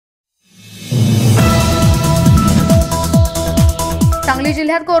सांगली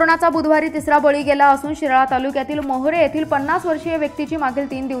जिल्ह्यात कोरोनाचा बुधवारी तिसरा बळी गेला असून शिराळा तालुक्यातील मोहरे येथील 50 वर्षीय व्यक्तीची मागील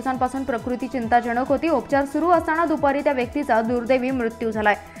 3 दिवसांपासून प्रकृती चिंताजनक होती। उपचार सुरू असताना दुपारी त्या व्यक्तीचा दुर्दैवी मृत्यू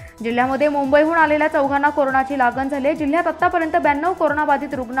झालाय। जिल्ह्यामध्ये मुंबईहून आलेल्या चौघांना कोरोनाची लागण झाली। जिल्ह्यात आतापर्यंत 92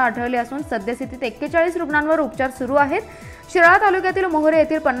 कोरोनाबाधित रुग्ण आढळले असून सद्यस्थितीत 41 रुग्णांवर उपचार सुरू आहेत। शिराळा तालुक्यातील मोहरे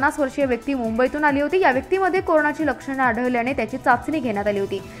येथील 50 वर्षीय व्यक्ती मुंबईतून आली होती। या व्यक्तीमध्ये कोरोनाची लक्षणे आढळल्याने त्याची चाचणी घेण्यात आली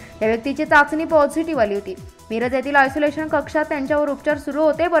होती। या व्यक्तीची चाचणी पॉझिटिव्ह आली होती। मिरज येथील आयसोलेशन कक्षात त्यांच्यावर उपचार सुरू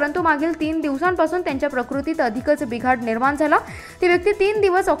होते, परंतु मागील 3 दिवसांपासून त्यांच्या प्रकृतीत अधिकच बिघाड निर्माण झाला। ती व्यक्ती 3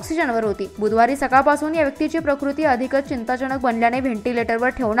 दिवस ऑक्सिजनवर होती। बुधवारी सकाळपासून या व्यक्तीची प्रकृती अधिकच चिंताजनक बनल्याने व्हेंटिलेटरवर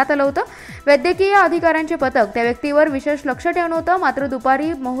ठेवण्यात आलं होतं। वैद्यकीय अधिकाऱ्यांचे पथक त्या व्यक्तीवर विशेष लक्ष ठेवून होतं, मात्र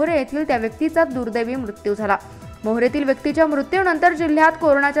दुपारी मोहरे येथील त्या व्यक्तीचा दुर्दैवी मृत्यू झाला। मोहरेतील व्यक्तीच्या मृत्यूनंतर जिल्ह्यात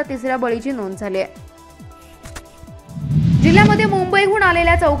कोरोनाच्या तिसऱ्या बळीची नोंद झाली आहे। जिल्ह्यामध्ये मुंबईहून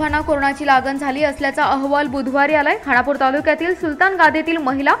आलेल्या चौघांना कोरोनाची लागण झाली असल्याचा अहवाल बुधवारी आलाय। खानापूर तालुक्यातील सुलतान गादेतील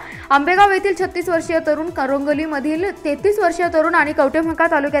महिला, आंबेगाव येथील 36 वर्षीय तरुण, करंगलीमधील 33 वर्षीय तरुण आणि कवठेमहांकाळ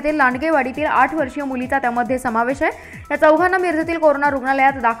तालुक्यातील लांडगेवाडीतील 8 वर्षीय मुलीचा त्यामध्ये समावेश आहे। या चौघांना मिरजेतील कोरोना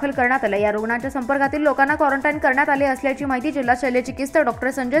रुग्णालयात दाखल करण्यात आले। या रुग्णांच्या संपर्कातील लोकांना क्वारंटाईन करण्यात आले असल्याची माहिती जिल्हा शल्यचिकित्सक डॉक्टर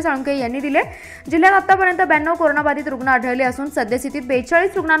संजय साळुंखे यांनी दिली। जिल्ह्यात आतापर्यंत 92 कोरोनाबाधित रुग्ण आढळले असून सद्यस्थितीत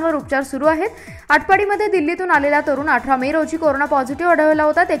 42 रुग्णांवर उपचार सुरू आहेत। आटपाडीमध्ये दिल्लीतून आलेला तरुण 18 मे रोजी कोरोना पॉझिटिव्ह आढळला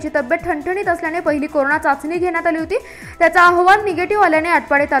होता। त्याची तब्येत ठणठणीत असल्याने पहिली कोरोना चाचणी घेण्यात आली होती। त्याचा अहवाल निगेटिव्ह आल्याने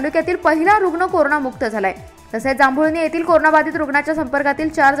आटपाडी तालुक्यातील पहिला रुग्ण कोरोनामुक्त झालाय। तसेच जांभुळणी येथील कोरोनाबाधित रुग्णाच्या संपर्कातील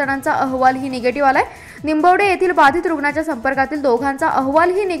 4 जणांचा अहवालही निगेटिव्ह आलाय। निंबवडे येथील बाधित रुग्णाच्या संपर्कातील दोघांचा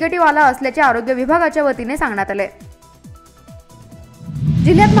अहवालही निगेटिव्ह आला असल्याचे आरोग्य विभागाच्या वतीने सांगण्यात आले।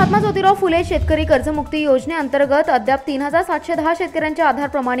 जिल्ह्यात महात्मा ज्योतिराव फुले शेतकरी कर्जमुक्ती योजनेअंतर्गत अद्याप 3710 शेतकऱ्यांचे आधार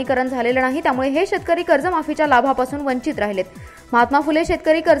प्रमाणीकरण झालेले नाही, त्यामुळे हे शेतकरी कर्जमाफीच्या लाभापासून वंचित राहिलेत। महात्मा फुले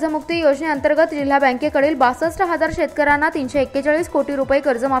शेतकरी कर्जमुक्ती योजनेअंतर्गत जिल्हा बँकेकडील 62,000 शेतकऱ्यांना 341 कोटी रुपये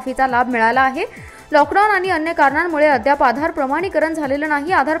कर्जमाफीचा लाभ मिळाला आहे। लॉकडाऊन आणि अन्य कारणांमुळे अद्याप आधार प्रमाणीकरण झालेलं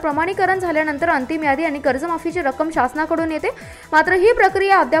नाही। आधार प्रमाणीकरण झाल्यानंतर अंतिम यादी आणि कर्जमाफीची रक्कम शासनाकडून येते, मात्र ही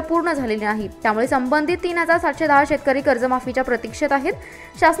प्रक्रिया अद्याप पूर्ण झालेली नाही। त्यामुळे संबंधित 3710 शेतकरी कर्जमाफीच्या प्रतीक्षेत आहेत।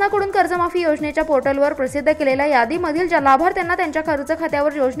 शासनाकडून कर्जमाफी योजनेच्या पोर्टलवर प्रसिद्ध केलेल्या यादीमधील ज्या लाभार्थ्यांना त्यांच्या कर्ज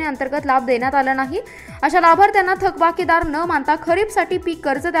खात्यावर योजनेअंतर्गत लाभ देण्यात आला नाही, अशा लाभार्थ्यांना थकबाकीदार न मानता खरीपसाठी पीक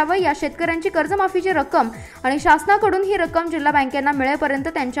कर्ज द्यावं। या शेतकऱ्यांची कर्जमाफीची रक्कम आणि शासनाकडून ही रक्कम जिल्हा बँकेंना मिळेपर्यंत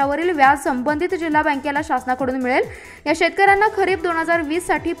त्यांच्यावरील व्याज संबंधित जिल्हा बँकेला शासनाकडून मिळेल। या शेतकऱ्यांना खरीप 2020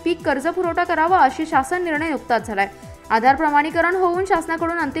 साठी पीक कर्ज पुरवठा करावा अशी शासन निर्णय नुकताच झालाय। आधार प्रमाणीकरण होऊन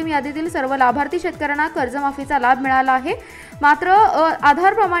शासनाकडून अंतिम यादीतील सर्व लाभार्थी शेतकऱ्यांना कर्जमाफीचा लाभ मिळाला आहे, मात्र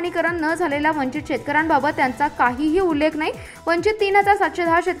आधार प्रमाणीकरण न झालेल्या वंचित शेतकऱ्यांबाबत त्यांचा काहीही उल्लेख नाही। वंचित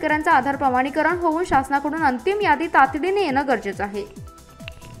 3710 शेतकऱ्यांचा आधार प्रमाणीकरण होऊन शासनाकडून अंतिम यादी तातडीने येणं गरजेचं आहे।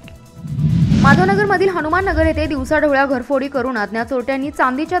 माधवनगरमधील हनुमान नगर येथे दिवसाढवळ्या घरफोडी करून अज्ञात चोरट्यांनी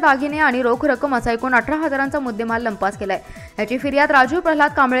चांदीच्या दागिने आणि रोख रक्कम असा एकूण 18,000चा मुद्देमाल लंपास केलाय। याची फिर्याद राजू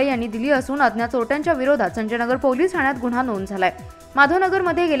प्रल्हाद कांबळे यांनी दिली असून अज्ञात चोरट्यांच्या विरोधात संजयनगर पोलीस ठाण्यात गुन्हा नोंद झालाय।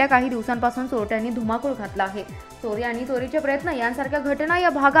 माधवनगरमध्ये गेल्या काही दिवसांपासून चोरट्यांनी धुमाकूळ घातला आहे। चोरी आणि चोरीचे प्रयत्न यांसारख्या घटना या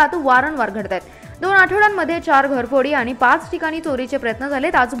भागात वारंवार घडत आहेत। 2 आठवड्यांमध्ये 4 घरफोडी आणि 5 ठिकाणी चोरीचे प्रयत्न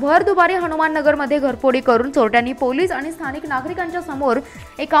झालेत। आज भर दुपारी हनुमान नगरमध्ये घरफोडी करून चोरट्यांनी पोलीस आणि स्थानिक नागरिकांच्या समोर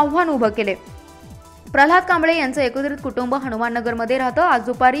एक आव्हान उभं केले। प्रल्हाद कांबळे यांचं एकत्रित कुटुंब हनुमान नगरमध्ये राहतं। आज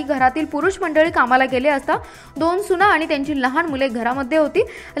दुपारी घरातील पुरुष मंडळी कामाला गेले असता 2 सुना आणि त्यांची लहान मुले घरामध्ये होती।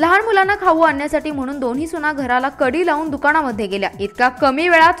 लहान मुलांना खाऊ आणण्यासाठी म्हणून दोन्ही सुना घराला कडी लावून दुकानामध्ये गेल्या। इतक्या कमी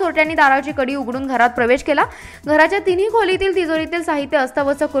वेळात चोरट्यांनी दाराची कडी उघडून घरात प्रवेश केला। घराच्या तिन्ही खोलीतील तिजोरीतील साहित्य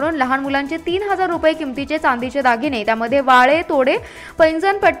अस्तव्यस्त करून लहान मुलांचे 3000 रुपये किमतीचे चांदीचे दागिने, त्यामध्ये वाळे, तोडे,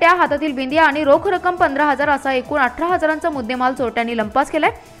 पैंजण, पट्ट्या, हातातील बिंदिया आणि रोख रक्कम 15,000 असा एकूण 18,000चा मुद्देमाल चोरट्यांनी लंपास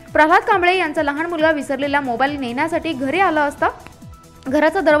केलाय। प्रल्हाद कांबळे यांचा लहान मुलगा विसरलेला मोबाईल नेण्यासाठी घरी आला असता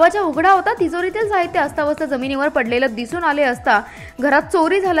घराचा दरवाजा उघडा होता। तिजोरीतील साहित्य अस्ताव्यस्त जमिनीवर पडलेलं दिसून आले असता घरात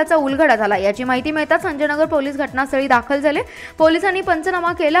चोरी झाल्याचा उलगडा झाला। याची माहिती मिळताच संजयनगर पोलीस घटनास्थळी दाखल झाले। पोलिसांनी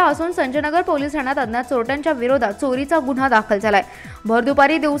पंचनामा केला असून संजयनगर पोलीस ठाण्यात अज्ञात चोरट्यांच्या विरोधात चोरीचा गुन्हा दाखल झालाय। भर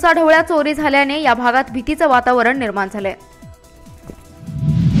दुपारी दिवसाढवळ्या चोरी झाल्याने या भागात भीतीचं वातावरण निर्माण झालंय।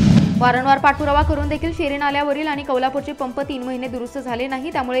 वारंवार पाठपुरावा करून देखील शेरी नाल्यावरील आणि कौलापूरचे पंप 3 महिने दुरुस्त झाले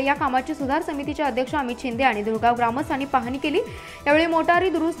नाही, त्यामुळे या कामाची सुधार समितीचे अध्यक्ष अमित शिंदे आणि धुळगाव ग्रामस्थांनी पाहणी केली। यावेळी मोटारी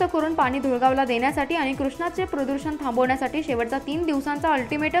दुरुस्त करून पाणी धुळगावला देण्यासाठी आणि कृष्णाचे प्रदूषण थांबवण्यासाठी शेवटचा 3 दिवसांचा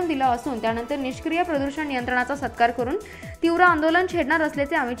अल्टिमेटम दिला असून त्यानंतर निष्क्रिय प्रदूषण नियंत्रणाचा सत्कार करून तीव्र आंदोलन छेडणार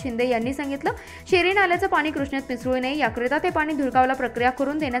असल्याचे अमित शिंदे यांनी सांगितलं। शेरी नाल्याचं पाणी कृष्णेत मिसळू नये याकरिता ते पाणी धुळगावला प्रक्रिया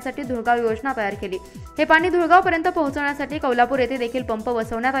करून देण्यासाठी धुळगाव योजना तयार केली। हे पाणी धुळगावपर्यंत पोहोचवण्यासाठी कोल्हापूर येथे देखील पंप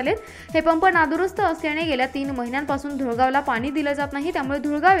बसवण्यात आले। हे पंप नादुरुस्त असल्याने गेल्या 3 महिन्यांपासून धुळगावला पाणी दिलं जात नाही, त्यामुळे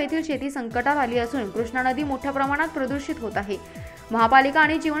धुळगाव येथील शेती संकटात आली असून कृष्णा नदी मोठ्या प्रमाणात प्रदूषित होत आहे। महापालिका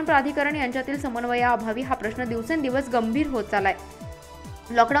आणि जीवन प्राधिकरण यांच्यातील समन्वयाअभावी हा प्रश्न दिवसेंदिवस गंभीर होत चाललाय।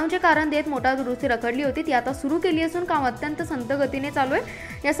 लॉकडाऊनचे कारण देत मोटार दुरुस्ती रखडली होती, ती आता सुरू केली असून काम अत्यंत संथ गतीने चालू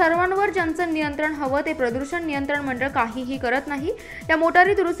आहे। या सर्वांवर ज्यांचं नियंत्रण हवं ते प्रदूषण नियंत्रण मंडळ काहीही करत नाही। त्या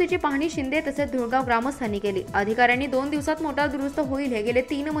मोटारी दुरुस्तीची पाहणी शिंदे तसेच धुळगाव ग्रामस्थांनी केली। अधिकाऱ्यांनी 2 दिवसात मोटार दुरुस्त होईल हे गेले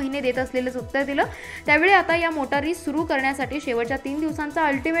 3 महिने देत असलेले उत्तर दिलं। त्यावेळी आता या मोटारी सुरू करण्यासाठी शेवटच्या 3 दिवसांचा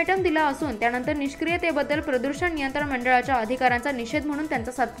अल्टिमेटम दिला असून त्यानंतर निष्क्रियतेबद्दल प्रदूषण नियंत्रण मंडळाच्या अधिकाऱ्यांचा निषेध म्हणून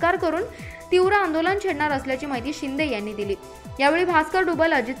त्यांचा सत्कार करून तीव्र आंदोलन छेडणार असल्याची माहिती शिंदे यांनी दिली। यावेळी भास्कर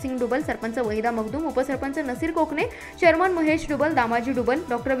डुबल, अजित सिंग डुबल, सरपंच वहिदा मखदूम, उपसरपंच नसीर कोकणे, चेअरमन महेश डुबल, दामाजी डुबल,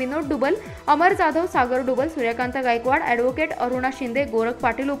 डॉक्टर विनोद डुबल, अमर जाधव, सागर डुबल, सूर्यकांत गायकवाड, ॲडव्होकेट अरुणा शिंदे, गोरख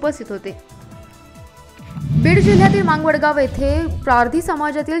पाटील उपस्थित होते। बीड जिल्ह्यातील मांगवडगाव येथे प्रार्थी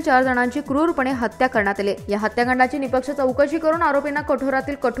समाजातील 4 जणांची क्रूरपणे हत्या करण्यात आली। या हत्याकांडाची निष्पक्ष चौकशी करून आरोपींना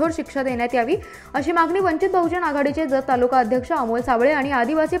कठोरातील कठोर शिक्षा देण्यात यावी अशी मागणी वंचित बहुजन आघाडीचे जत तालुका अध्यक्ष अमोल साबळे आणि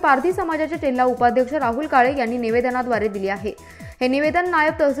आदिवासी प्रार्थी समाजाचे जिल्हा उपाध्यक्ष राहुल काळे यांनी निवेदनाद्वारे दिले आहे। हे निवेदन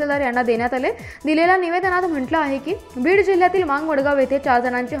नायब तहसीलदार यांना देण्यात आले। दिलेल्या निवेदनात म्हटलं आहे की बीड जिल्ह्यातील मांगवडगाव येथे 4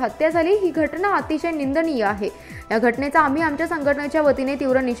 जणांची हत्या झाली। ही घटना अतिशय निंदनीय आहे। या घटनेचा आम्ही आमच्या संघटनेच्या वतीने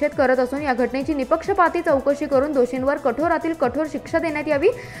तीव्र निषेध करत असून या घटनेची निष्पक्षपाती चौकशी करून दोषींवर कठोरातील कठोर शिक्षा देण्यात यावी।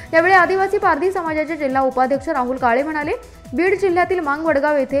 यावेळी आदिवासी पारधी समाजाचे जिल्हा उपाध्यक्ष राहुल काळे म्हणाले, बीड जिल्ह्यातील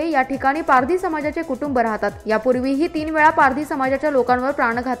मांगवडगाव येथे या ठिकाणी पारधी समाजाचे कुटुंब राहतात। यापूर्वीही 3 वेळा पारधी समाजाच्या लोकांवर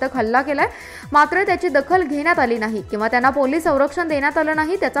प्राणघातक हल्ला केलाय, मात्र त्याची दखल घेण्यात आली नाही किंवा त्यांना पोलीस संरक्षण देण्यात आलं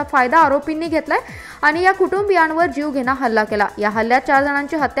नाही। त्याचा फायदा आरोपींनी घेतलाय आणि या कुटुंबियांवर जीवघेणा हल्ला केला। या हल्ल्यात 4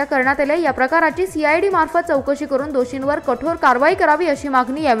 जणांची हत्या करण्यात आली। या प्रकाराची CID मार्फत चौकशी करून दोषींवर कठोर कारवाई करावी अशी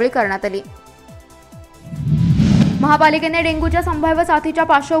मागणी यावेळी करण्यात आली। महापालिकेने डेंग्यूच्या संभाव्य साथीच्या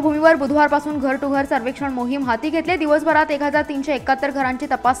पार्श्वभूमीवर बुधवारपासून घर टू घर सर्वेक्षण मोहीम हाती घेतली। दिवसभरात 1371 घरांची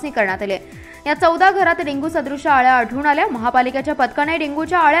तपासणी करण्यात आली। या 14 घरात डेंग्यू सदृश आळ्या आढळून आल्या। महापालिकेच्या पथकाने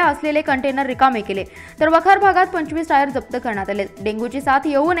डेंग्यूच्या आळ्या असलेले कंटेनर रिकामे केले, तर वखार भागात 25 टायर जप्त करण्यात आले। डेंग्यूची साथ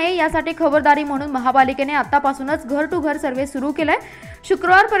येऊ नये यासाठी खबरदारी म्हणून महापालिकेने आतापासूनच घर टू घर सर्व्हे सुरू केलाय।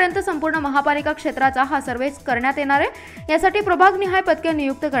 शुक्रवारपर्यंत संपूर्ण महापालिका क्षेत्राचा हा सर्व्हे करण्यात येणार आहे। यासाठी प्रभागनिहाय पथके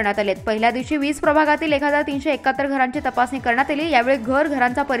नियुक्त करण्यात आलेत। पहिल्या दिवशी 20 प्रभागातील 1371 घरांची तपासणी करण्यात आली। यावेळी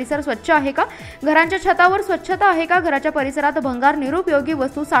घरांचा परिसर स्वच्छ आहे का, घरांच्या छतावर स्वच्छता आहे का, घराच्या परिसरात भंगार निरुपयोगी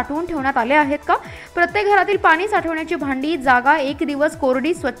वस्तू साठवून ठेवण्यात आल्या आहेत का, प्रत्येक घरातील पाणी साठवण्याची भांडी जागा 1 दिवस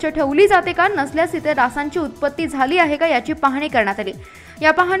कोरडी स्वच्छ ठेवली जाते का, नसल्यास तिथे डासांची उत्पत्ती झाली आहे का याची पाहणी करण्यात आली।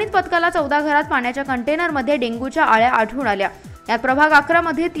 या पाहणीत पथकाला 14 घरात पाण्याच्या कंटेनरमध्ये डेंग्यूच्या आळ्या आढळून आल्या। यात प्रभाग 11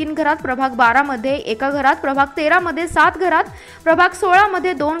 मध्ये 3 घरात, प्रभाग 12 मध्ये 1 घरात, प्रभाग 13 मध्ये 7 घरात, प्रभाग 16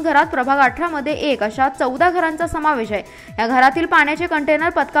 मध्ये 2 घरात, प्रभाग 18 मध्ये 1 अशा 14 घरांचा समावेश आहे। या घरातील पाण्याचे कंटेनर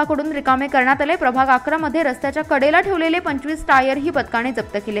पथकाकडून रिकामे करण्यात आले। प्रभाग 11 मध्ये रस्त्याच्या कडेला ठेवलेले 25 टायर ही पथकाने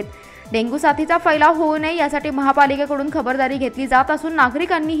जप्त केलेत। डेंग्यू साथीचा फैलाव होऊ नये यासाठी महापालिकेकडून खबरदारी घेतली जात असून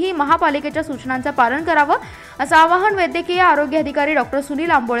नागरिकांनीही महापालिकेच्या सूचनांचं पालन करावं असं आवाहन वैद्यकीय आरोग्य अधिकारी डॉक्टर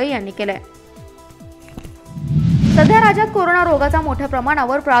सुनील आंबोळे यांनी केलंय। सध्या राज्यात कोरोना रोगाचा मोठ्या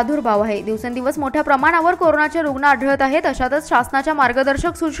प्रमाणावर प्रादुर्भाव आहे। दिवसेंदिवस मोठ्या प्रमाणावर कोरोनाचे रुग्ण आढळत आहेत। अशातच शासनाच्या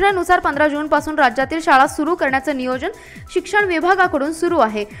मार्गदर्शक सूचनेनुसार 15 जूनपासून राज्यातील शाळा सुरू करण्याचे नियोजन शिक्षण विभागाकडून सुरू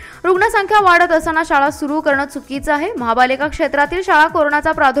आहे। रुग्णसंख्या वाढत असताना शाळा सुरू करणं चुकीचं आहे। महापालिका क्षेत्रातील शाळा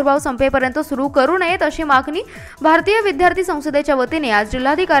कोरोनाचा प्रादुर्भाव संपेपर्यंत सुरू करू नयेत अशी मागणी भारतीय विद्यार्थी संसदेच्या वतीने आज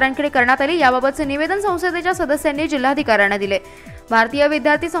जिल्हाधिकाऱ्यांकडे करण्यात आली। याबाबतचे निवेदन संसदेच्या सदस्यांनी जिल्हाधिकाऱ्यांना दिले। भारतीय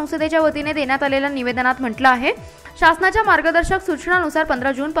विद्यार्थी संसदेच्या वतीने देण्यात आलेल्या निवेदनात म्हटलं आहे, शासनाच्या मार्गदर्शक सूचनानुसार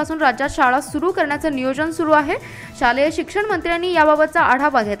 15 जून पासून राज्यात शाळा सुरू करण्याचे नियोजन सुरू आहे। शालेय शिक्षण मंत्र्यांनी याबाबतचा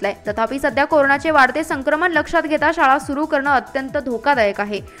आढावा घेतलाय। तथापि सध्या कोरोनाचे वाढते संक्रमण लक्षात घेता शाळा सुरू करणं अत्यंत धोकादायक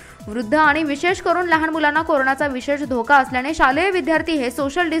आहे। वृद्ध आणि विशेष करून लहान मुलांना कोरोनाचा विशेष धोका असल्याने शालेय विद्यार्थी हे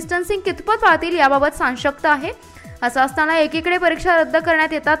सोशल डिस्टन्सिंग कितपत पाळतील याबाबत साशंकता आहे। असं असताना एकीकडे परीक्षा रद्द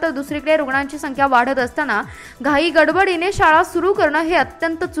करण्यात येतात तर दुसरीकडे रुग्णांची संख्या वाढत असताना घाई गडबडीने शाळा सुरू करणं हे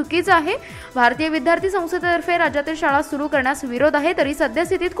अत्यंत चुकीचं आहे। भारतीय विद्यार्थी संसदेतर्फे राज्यातील शाळा सुरू करण्यास विरोध आहे। तरी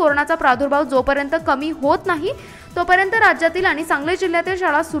सद्यस्थितीत कोरोनाचा प्रादुर्भाव जोपर्यंत कमी होत नाही तोपर्यंत राज्यातील आणि सांगली जिल्ह्यातील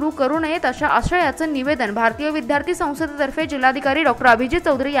शाळा सुरू करू नयेत अशा आशयाचं निवेदन भारतीय विद्यार्थी संसदेतर्फे जिल्हाधिकारी डॉक्टर अभिजित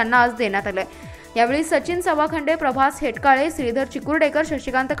चौधरी यांना आज देण्यात आलंय। यावेळी सचिन सवाखंडे, प्रभास हेटकाळे, श्रीधर चिकुर्डेकर,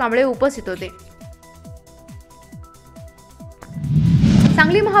 शशिकांत कांबळे उपस्थित होते।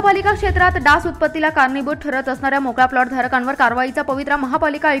 सांगली महापालिका क्षेत्रात डास उत्पत्तीला कारणीभूत ठरत असणाऱ्या मोकळ्या प्लॉट धारकांवर कारवाईचा पवित्रा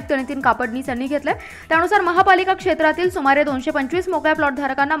महापालिका आयुक्त नितीन कापडनीस यांनी घेतलाय। त्यानुसार महापालिका क्षेत्रातील सुमारे 225 मोकळ्या प्लॉट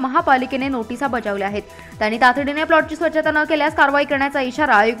धारकांना महापालिकेने नोटिसा बजावल्या आहेत। त्यांनी तातडीने प्लॉटची स्वच्छता न केल्यास कारवाई करण्याचा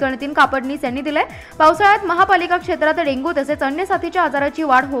इशारा आयुक्त नितीन कापडनीस यांनी दिलाय। पावसाळ्यात महापालिका क्षेत्रात डेंग्यू तसेच अन्य साथीच्या आजाराची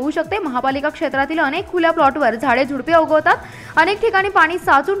वाढ होऊ शकते। महापालिका क्षेत्रातील अनेक खुल्या प्लॉटवर झाडे झुडपे उगवतात, अनेक ठिकाणी पाणी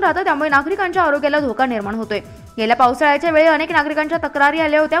साचून राहतं, त्यामुळे नागरिकांच्या आरोग्याला धोका निर्माण होतोय। गेल्या पावसाळ्याच्या वेळी अनेक नागरिकांच्या तक्रारी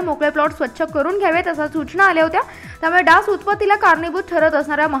आल्या होत्या, मोकळे प्लॉट स्वच्छ करून घ्यावेत अशा सूचना आल्या होत्या। त्यामुळे डास उत्पत्तीला कारणीभूत ठरत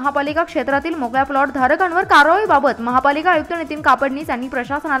असणाऱ्या महापालिका क्षेत्रातील मोकळ्या प्लॉट धारकांवर कारवाईबाबत महापालिका आयुक्त नितीन कापडनीस यांनी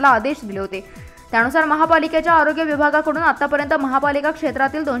प्रशासनाला आदेश दिले होते। त्यानुसार महापालिकेच्या आरोग्य विभागाकडून आतापर्यंत महापालिका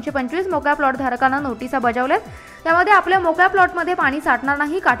क्षेत्रातील 225 मोकळ्या प्लॉट धारकांना नोटिसा बजावल्यात। त्यामध्ये आपल्या मोकळ्या प्लॉटमध्ये पाणी साठणार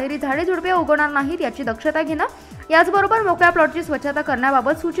नाही, काटेरी झाडे झुडपे उगवणार नाहीत याची दक्षता घेणं, याचबरोबर मोकळ्या प्लॉटची स्वच्छता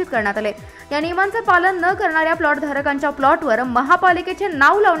करण्याबाबत सूचित करण्यात आले। या नियमांचे पालन न करणाऱ्या प्लॉट धारकांच्या प्लॉटवर महापालिकेचे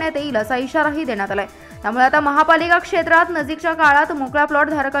नाव लावण्यात येईल असा इशाराही देण्यात आलाय। त्यामुळे आता महापालिका क्षेत्रात नजीकच्या काळात मोकळ्या प्लॉट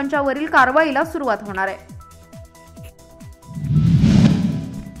धारकांच्या वरील कारवाईला सुरुवात होणार आहे।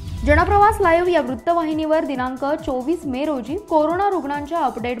 जनप्रवास लाईव्ह या वृत्तवाहिनीवर दिनांक 24 मे रोजी कोरोना रुग्णांच्या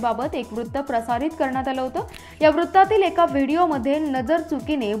अपडेटबाबत एक वृत्त प्रसारित करण्यात आलं होतं। या वृत्तातील एका व्हिडिओमध्ये नजर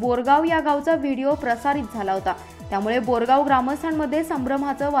चुकीने बोरगाव या गावचा व्हिडिओ प्रसारित झाला होता। त्यामुळे बोरगाव ग्रामस्थांमध्ये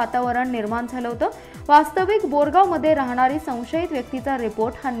संभ्रमाचं वातावरण निर्माण झालं होतं। वास्तविक बोरगावमध्ये राहणारी संशयित व्यक्तीचा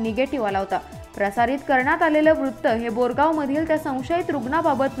रिपोर्ट हा निगेटिव्ह आला होता। प्रसारित करण्यात आलेलं वृत्त हे बोरगावमधील त्या संशयित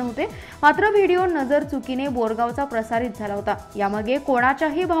रुग्णाबाबत नव्हते, मात्र व्हिडिओ नजर चुकीने बोरगावचा प्रसारित झाला होता। यामागे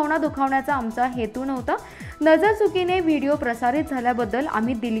कोणाच्याही भावना दुखावण्याचा आमचा हेतू नव्हता। नजर चुकीने व्हिडिओ प्रसारित झाल्याबद्दल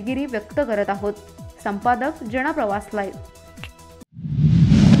आम्ही दिलगिरी व्यक्त करत आहोत। संपादक जनप्रवास लाईव्ह।